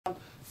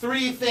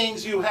3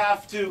 things you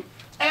have to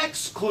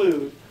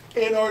exclude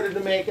in order to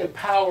make a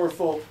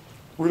powerful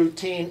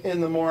routine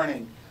in the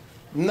morning.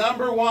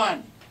 Number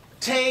 1,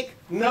 take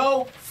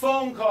no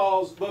phone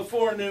calls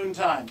before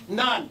noontime.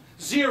 None.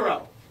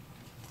 0.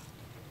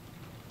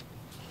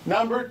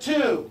 Number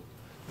 2,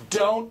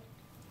 don't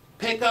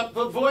pick up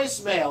the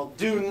voicemail.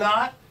 Do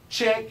not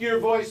check your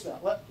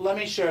voicemail. Let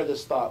me share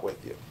this thought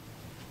with you.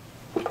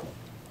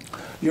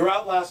 You're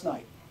out last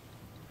night.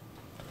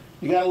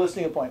 You got a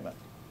listing appointment.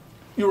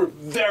 You were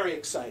very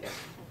excited.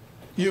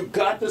 You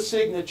got the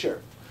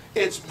signature.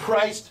 It's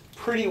priced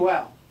pretty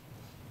well.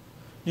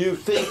 You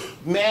think,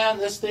 man,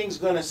 this thing's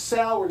going to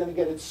sell. We're going to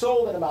get it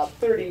sold in about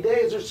 30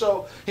 days or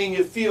so, and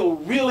you feel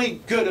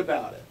really good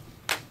about it.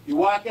 You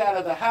walk out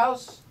of the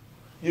house.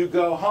 You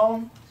go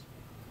home.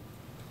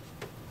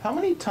 How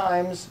many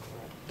times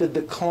did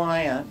the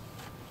client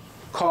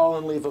call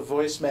and leave a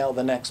voicemail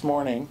the next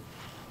morning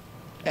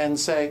and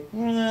say,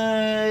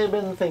 I've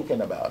been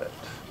thinking about it?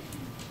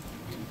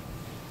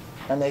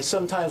 And they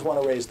sometimes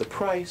want to raise the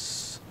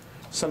price.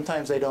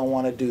 Sometimes they don't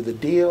want to do the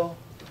deal.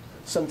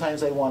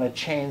 Sometimes they want to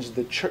change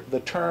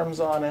the terms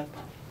on it.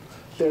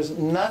 There's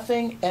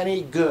nothing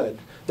any good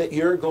that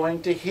you're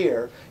going to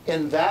hear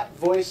in that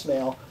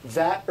voicemail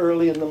that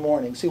early in the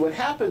morning. See, what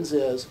happens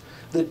is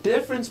the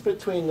difference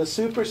between the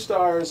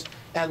superstars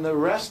and the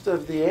rest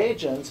of the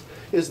agents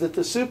is that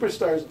the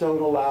superstars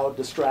don't allow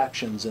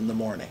distractions in the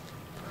morning.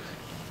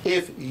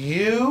 If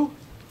you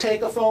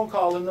take a phone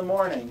call in the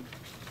morning,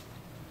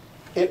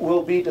 it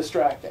will be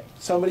distracting.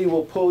 Somebody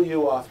will pull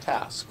you off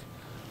task.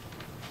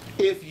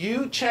 If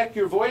you check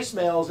your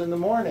voicemails in the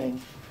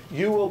morning,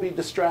 you will be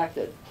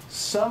distracted.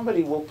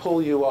 Somebody will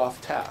pull you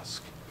off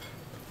task.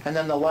 And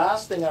then the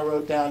last thing I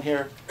wrote down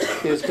here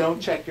is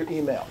don't check your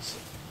emails.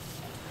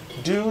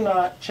 Do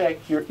not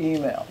check your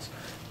emails.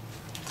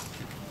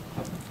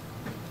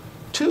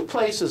 2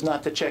 places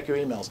not to check your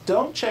emails.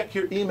 Don't check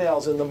your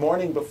emails in the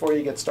morning before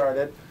you get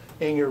started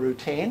in your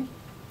routine.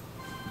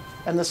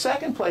 And the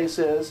second place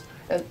is,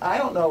 and I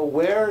don't know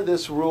where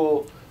this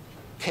rule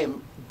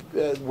came,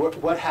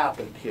 what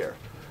happened here.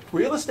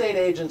 Real estate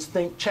agents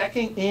think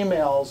checking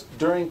emails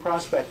during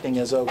prospecting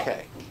is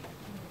okay.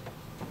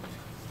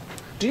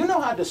 Do you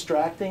know how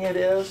distracting it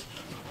is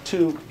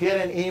to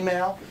get an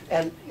email?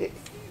 And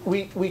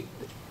let's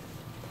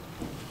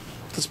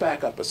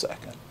back up a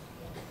second.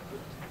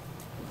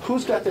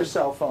 Who's got their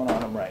cell phone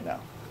on them right now?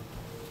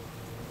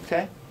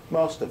 Okay,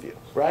 most of you,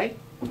 right?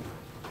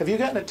 Have you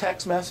gotten a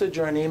text message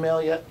or an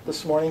email yet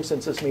this morning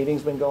since this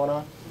meeting's been going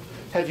on?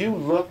 Have you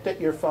looked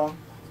at your phone?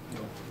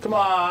 Come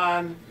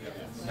on.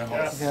 No.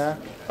 Yes. Yeah.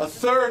 A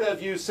third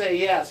of you say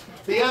yes.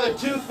 The other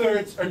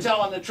 2/3 are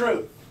telling the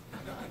truth.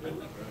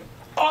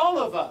 All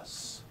of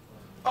us.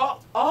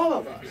 All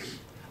of us.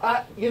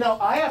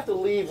 I have to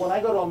leave when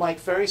I go to a Mike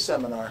Ferry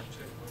seminar.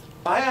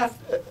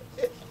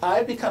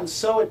 I become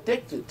so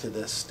addicted to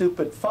this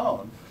stupid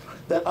phone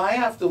that I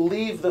have to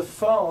leave the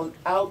phone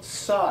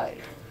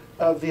outside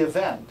of the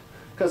event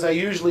because I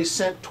usually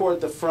sit toward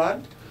the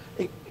front.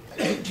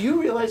 Do you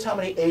realize how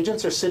many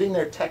agents are sitting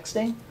there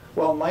texting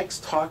while Mike's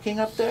talking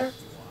up there?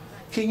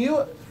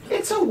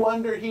 It's a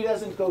wonder he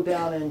doesn't go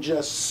down and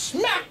just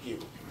smack you.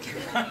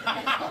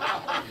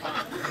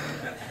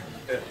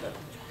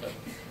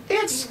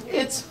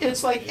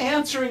 It's like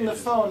answering the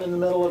phone in the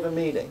middle of a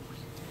meeting.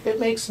 It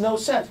makes no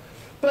sense.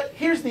 But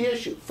here's the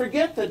issue.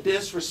 Forget the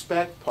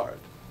disrespect part.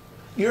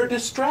 You're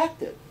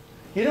distracted.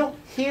 You don't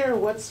hear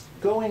what's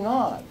going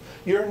on.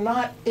 You're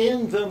not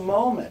in the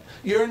moment.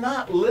 You're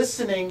not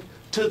listening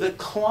to the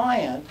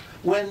client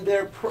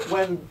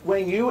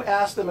when you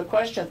ask them a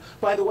question.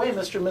 By the way,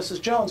 Mr. and Mrs.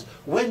 Jones,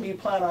 when do you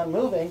plan on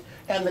moving?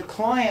 And the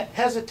client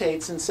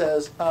hesitates and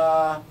says,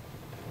 no,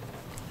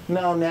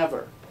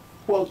 never.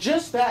 Well,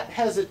 just that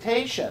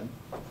hesitation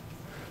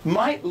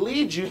might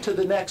lead you to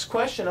the next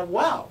question of,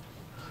 wow,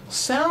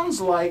 sounds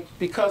like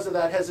because of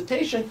that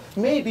hesitation,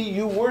 maybe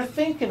you were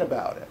thinking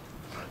about it.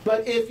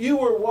 But if you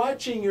were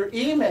watching your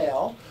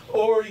email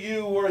or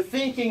you were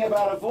thinking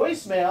about a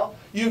voicemail,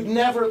 you'd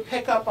never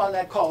pick up on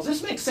that call.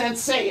 Does this make sense?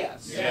 Say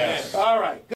yes. Yes. All